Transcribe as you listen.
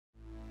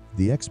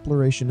The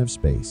exploration of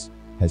space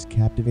has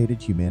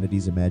captivated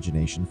humanity's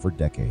imagination for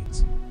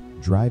decades,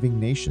 driving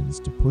nations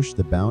to push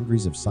the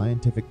boundaries of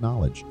scientific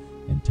knowledge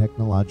and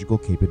technological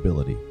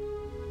capability.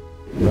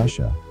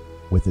 Russia,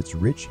 with its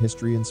rich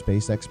history in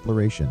space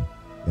exploration,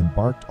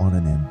 embarked on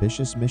an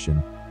ambitious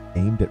mission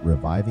aimed at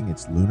reviving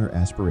its lunar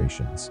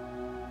aspirations.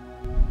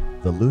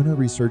 The Lunar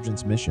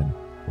Resurgence mission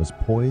was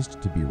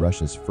poised to be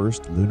Russia's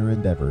first lunar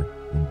endeavor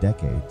in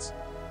decades,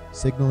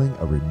 signaling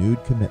a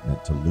renewed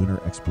commitment to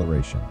lunar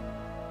exploration.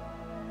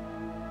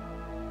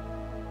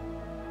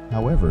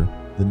 However,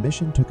 the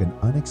mission took an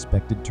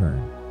unexpected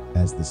turn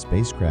as the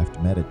spacecraft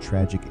met a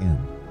tragic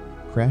end,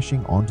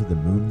 crashing onto the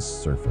Moon's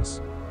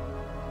surface.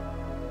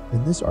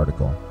 In this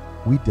article,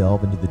 we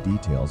delve into the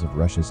details of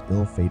Russia's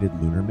ill-fated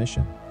lunar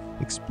mission,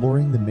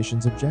 exploring the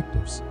mission's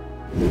objectives,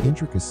 the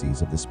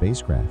intricacies of the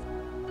spacecraft,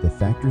 the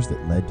factors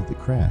that led to the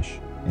crash,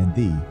 and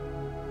the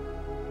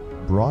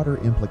broader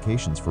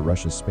implications for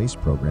Russia's space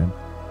program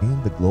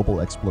and the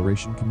global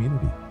exploration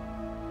community.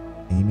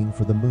 Aiming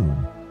for the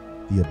Moon,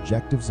 the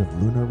objectives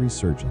of lunar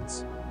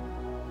resurgence.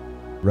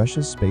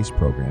 Russia's space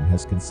program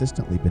has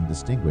consistently been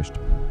distinguished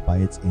by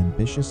its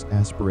ambitious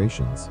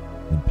aspirations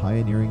and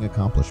pioneering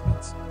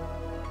accomplishments.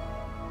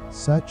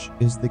 Such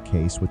is the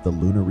case with the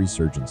Lunar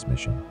Resurgence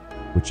mission,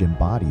 which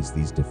embodies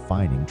these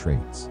defining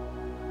traits.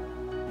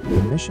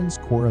 The mission's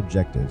core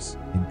objectives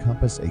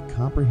encompass a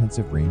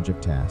comprehensive range of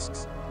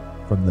tasks,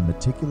 from the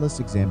meticulous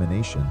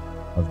examination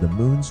of the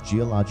Moon's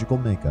geological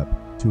makeup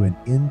to an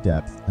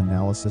in-depth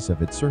analysis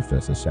of its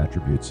surface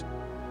attributes.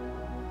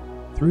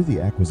 Through the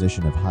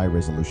acquisition of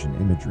high-resolution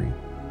imagery,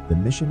 the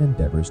mission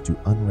endeavors to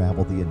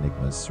unravel the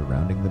enigmas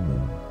surrounding the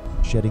Moon,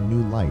 shedding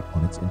new light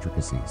on its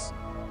intricacies.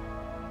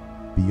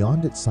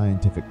 Beyond its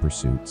scientific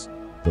pursuits,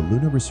 the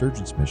Lunar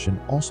Resurgence mission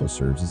also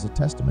serves as a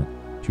testament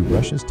to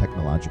Russia's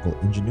technological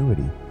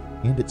ingenuity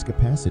and its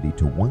capacity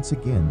to once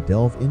again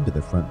delve into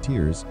the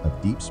frontiers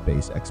of deep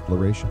space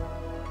exploration.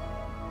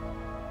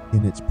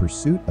 In its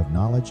pursuit of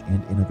knowledge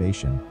and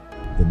innovation,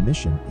 the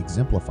mission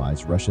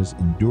exemplifies Russia's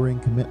enduring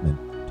commitment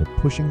to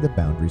pushing the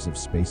boundaries of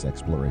space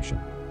exploration.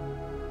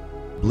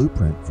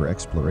 Blueprint for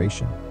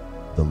exploration: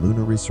 the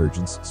Lunar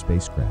Resurgence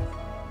spacecraft.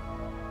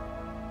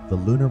 The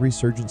Lunar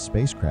Resurgence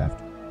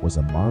spacecraft was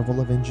a marvel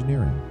of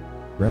engineering,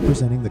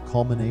 representing the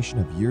culmination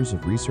of years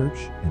of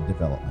research and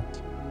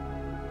development.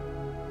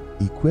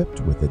 Equipped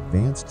with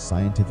advanced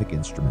scientific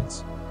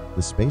instruments,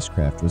 the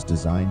spacecraft was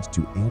designed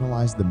to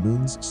analyze the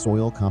Moon's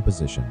soil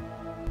composition,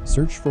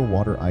 search for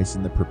water ice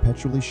in the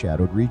perpetually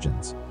shadowed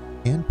regions,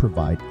 and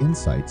provide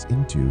insights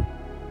into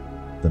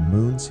the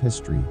Moon's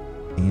history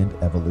and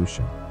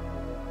evolution.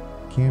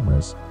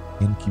 Cameras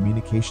and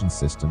communication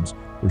systems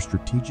were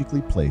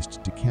strategically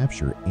placed to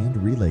capture and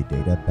relay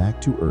data back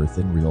to Earth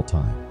in real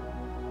time.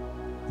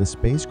 The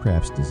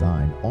spacecraft's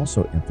design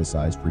also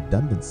emphasized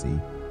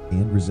redundancy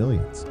and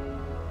resilience.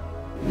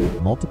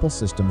 Multiple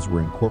systems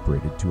were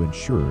incorporated to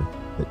ensure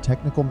that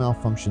technical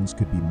malfunctions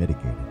could be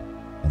mitigated,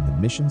 and the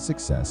mission's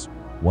success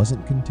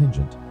wasn't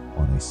contingent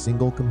on a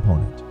single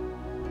component.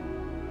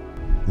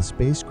 The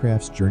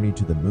spacecraft's journey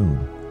to the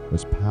Moon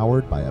was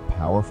powered by a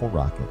powerful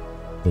rocket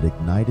that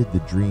ignited the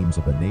dreams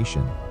of a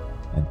nation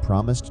and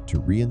promised to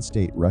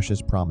reinstate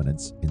Russia's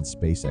prominence in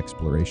space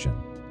exploration.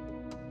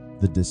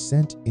 The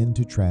descent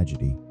into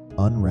tragedy,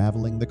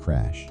 unraveling the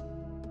crash.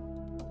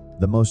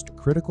 The most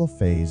critical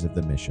phase of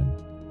the mission,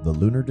 the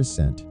lunar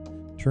descent,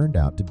 turned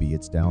out to be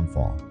its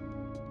downfall.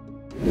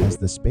 As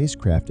the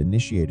spacecraft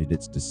initiated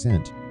its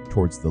descent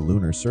towards the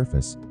lunar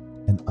surface,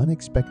 an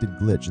unexpected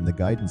glitch in the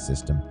guidance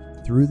system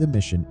threw the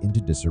mission into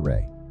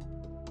disarray.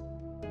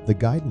 The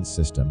guidance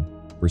system,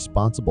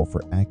 responsible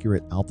for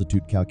accurate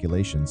altitude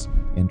calculations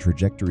and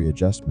trajectory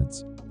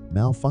adjustments,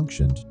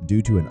 malfunctioned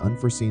due to an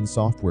unforeseen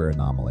software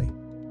anomaly.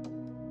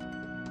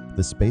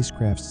 The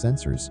spacecraft's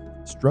sensors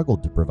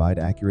struggled to provide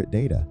accurate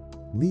data,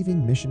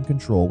 leaving mission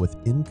control with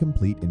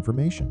incomplete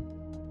information.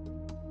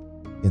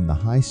 In the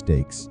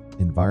high-stakes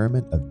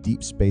environment of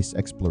deep space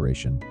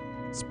exploration,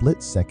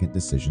 split-second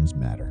decisions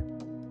matter.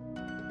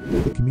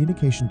 The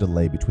communication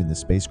delay between the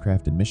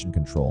spacecraft and mission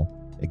control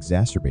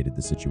exacerbated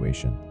the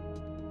situation.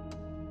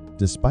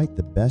 Despite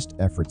the best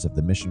efforts of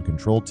the mission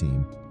control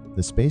team,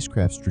 the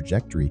spacecraft's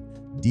trajectory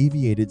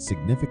deviated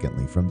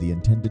significantly from the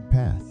intended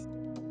path.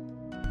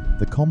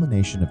 The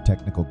culmination of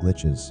technical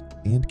glitches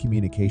and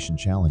communication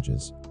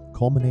challenges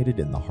culminated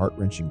in the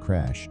heart-wrenching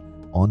crash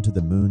onto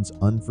the Moon's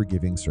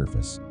unforgiving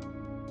surface.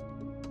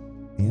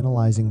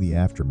 Analyzing the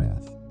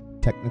aftermath,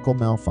 technical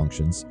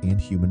malfunctions, and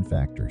human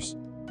factors.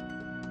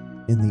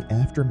 In the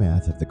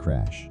aftermath of the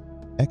crash,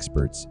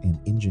 experts and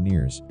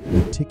engineers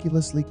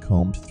meticulously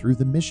combed through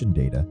the mission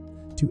data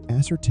to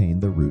ascertain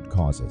the root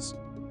causes.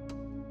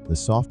 The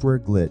software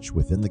glitch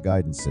within the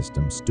guidance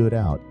system stood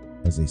out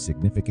as a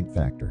significant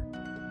factor.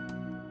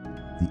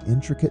 The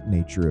intricate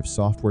nature of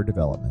software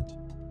development,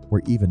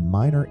 where even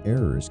minor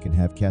errors can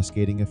have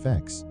cascading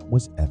effects,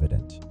 was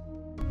evident.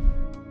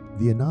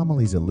 The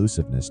anomaly's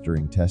elusiveness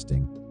during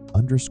testing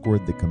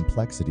underscored the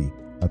complexity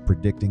of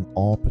predicting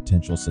all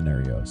potential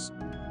scenarios.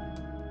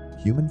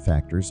 Human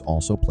factors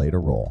also played a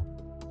role.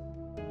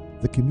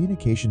 The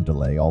communication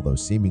delay, although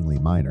seemingly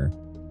minor,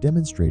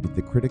 demonstrated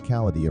the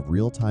criticality of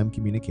real-time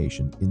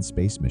communication in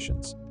space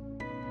missions.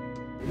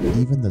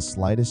 Even the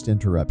slightest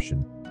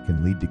interruption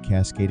can lead to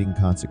cascading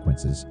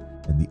consequences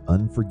in the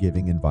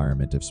unforgiving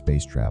environment of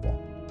space travel.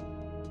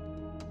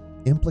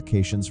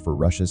 Implications for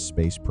Russia's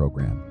space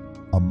program.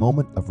 A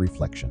moment of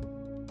reflection.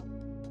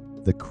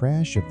 The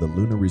crash of the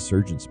Lunar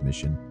Resurgence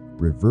mission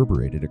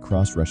reverberated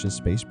across Russia's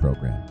space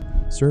program,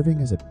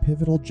 serving as a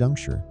pivotal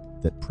juncture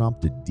that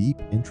prompted deep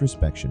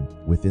introspection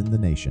within the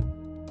nation.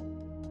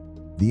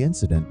 The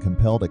incident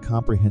compelled a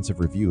comprehensive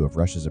review of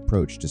Russia's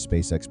approach to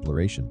space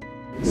exploration,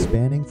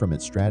 spanning from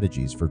its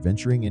strategies for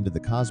venturing into the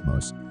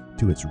cosmos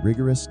to its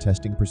rigorous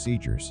testing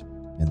procedures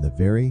and the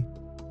very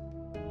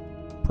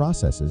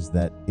processes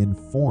that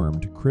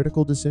informed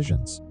critical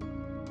decisions.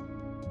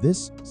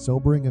 This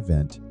sobering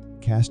event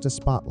cast a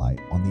spotlight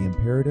on the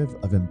imperative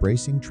of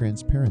embracing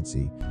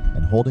transparency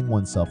and holding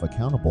oneself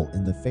accountable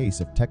in the face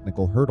of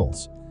technical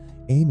hurdles,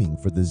 aiming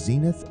for the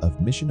zenith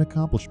of mission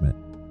accomplishment.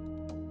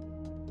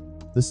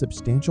 The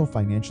substantial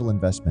financial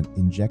investment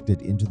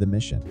injected into the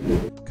mission,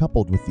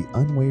 coupled with the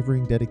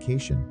unwavering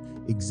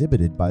dedication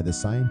exhibited by the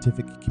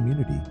scientific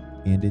community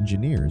and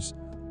engineers,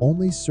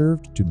 only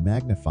served to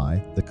magnify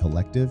the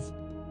collective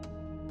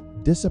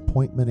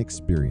disappointment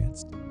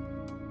experienced.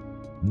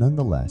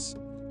 Nonetheless,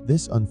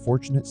 this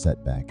unfortunate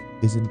setback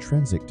is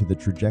intrinsic to the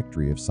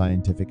trajectory of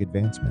scientific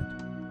advancement,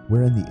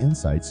 wherein the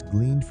insights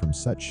gleaned from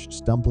such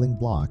stumbling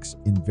blocks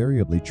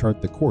invariably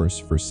chart the course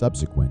for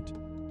subsequent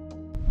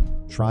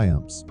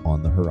triumphs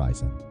on the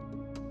horizon.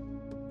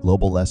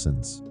 Global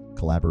lessons,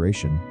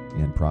 collaboration,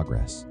 and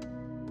progress.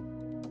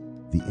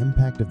 The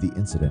impact of the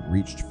incident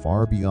reached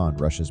far beyond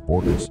Russia's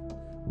borders,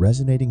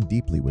 resonating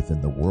deeply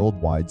within the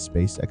worldwide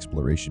space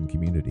exploration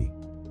community.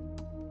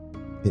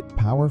 It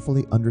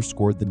powerfully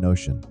underscored the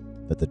notion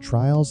that the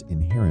trials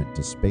inherent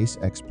to space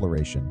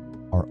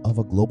exploration are of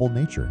a global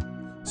nature,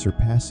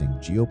 surpassing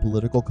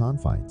geopolitical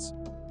confines.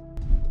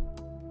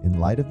 In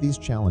light of these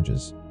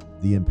challenges,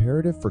 the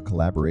imperative for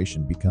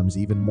collaboration becomes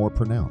even more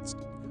pronounced,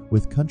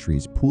 with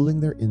countries pooling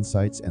their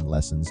insights and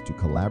lessons to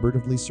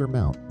collaboratively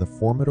surmount the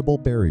formidable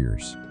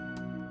barriers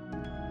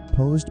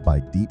posed by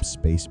deep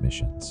space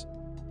missions.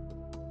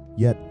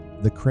 Yet,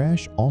 the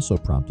crash also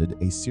prompted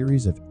a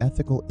series of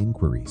ethical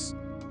inquiries.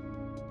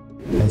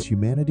 As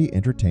humanity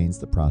entertains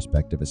the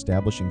prospect of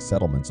establishing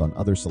settlements on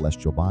other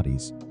celestial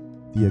bodies,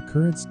 the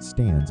occurrence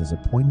stands as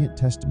a poignant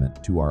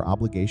testament to our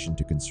obligation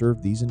to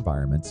conserve these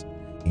environments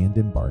and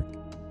embark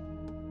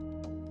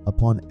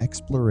upon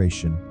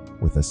exploration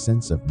with a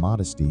sense of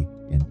modesty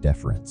and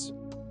deference.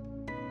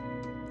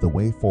 The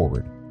way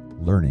forward,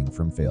 learning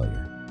from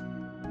failure.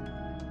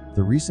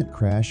 The recent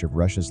crash of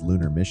Russia's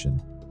lunar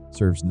mission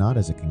serves not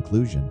as a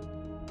conclusion,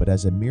 but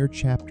as a mere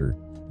chapter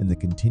in the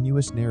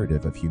continuous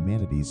narrative of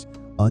humanity's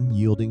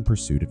unyielding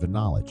pursuit of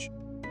knowledge.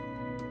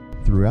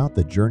 Throughout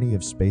the journey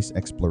of space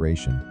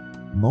exploration,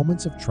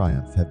 moments of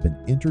triumph have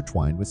been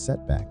intertwined with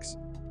setbacks,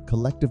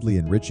 collectively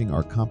enriching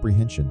our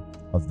comprehension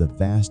of the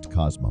vast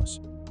cosmos.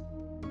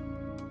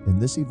 In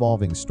this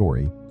evolving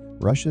story,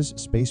 Russia's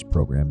space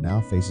program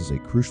now faces a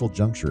crucial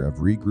juncture of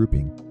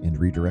regrouping and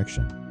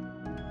redirection.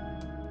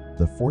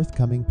 The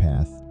forthcoming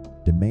path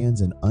demands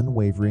an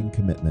unwavering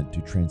commitment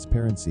to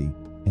transparency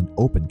and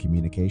open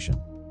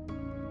communication.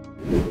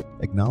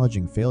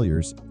 Acknowledging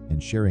failures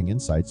and sharing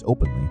insights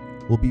openly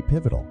will be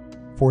pivotal,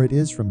 for it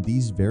is from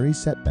these very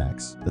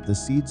setbacks that the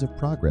seeds of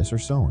progress are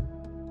sown.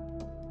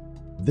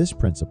 This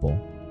principle,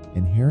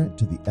 inherent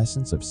to the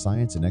essence of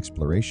science and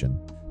exploration,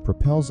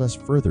 propels us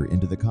further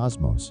into the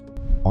cosmos,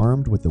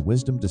 armed with the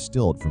wisdom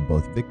distilled from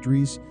both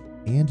victories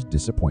and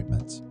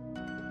disappointments.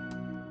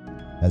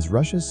 As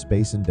Russia's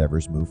space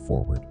endeavors move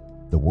forward,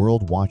 the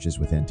world watches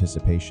with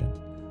anticipation,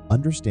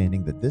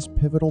 understanding that this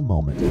pivotal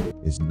moment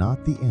is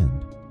not the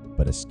end,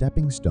 but a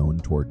stepping stone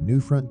toward new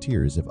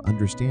frontiers of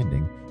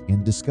understanding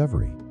and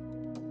discovery.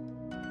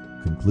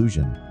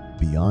 Conclusion: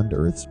 beyond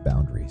Earth's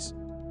boundaries.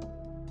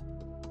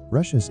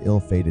 Russia's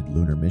ill-fated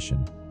lunar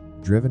mission,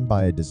 driven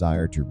by a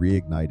desire to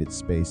reignite its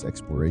space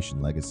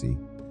exploration legacy,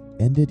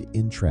 ended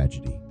in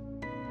tragedy.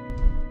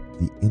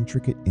 The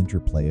intricate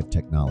interplay of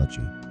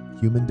technology,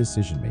 human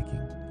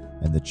decision-making,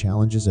 and the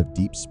challenges of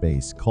deep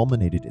space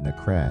culminated in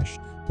a crash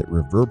that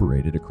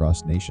reverberated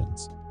across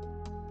nations.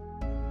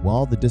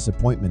 While the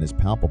disappointment is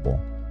palpable,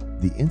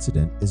 the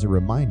incident is a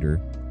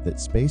reminder that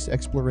space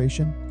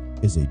exploration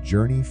is a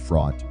journey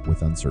fraught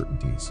with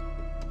uncertainties.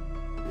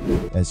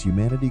 As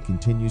humanity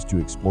continues to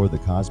explore the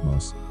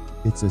cosmos,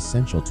 it's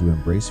essential to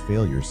embrace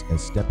failures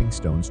as stepping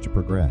stones to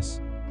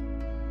progress.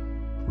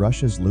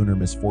 Russia's lunar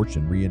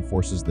misfortune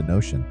reinforces the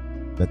notion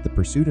that the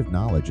pursuit of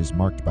knowledge is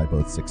marked by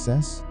both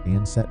success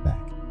and setback.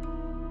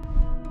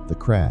 The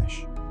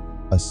crash,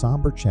 a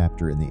somber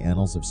chapter in the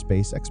annals of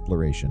space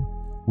exploration,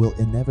 will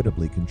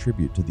inevitably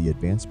contribute to the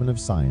advancement of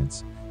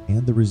science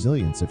and the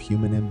resilience of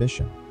human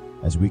ambition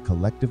as we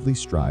collectively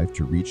strive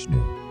to reach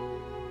new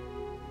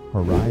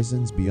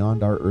horizons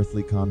beyond our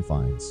earthly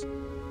confines.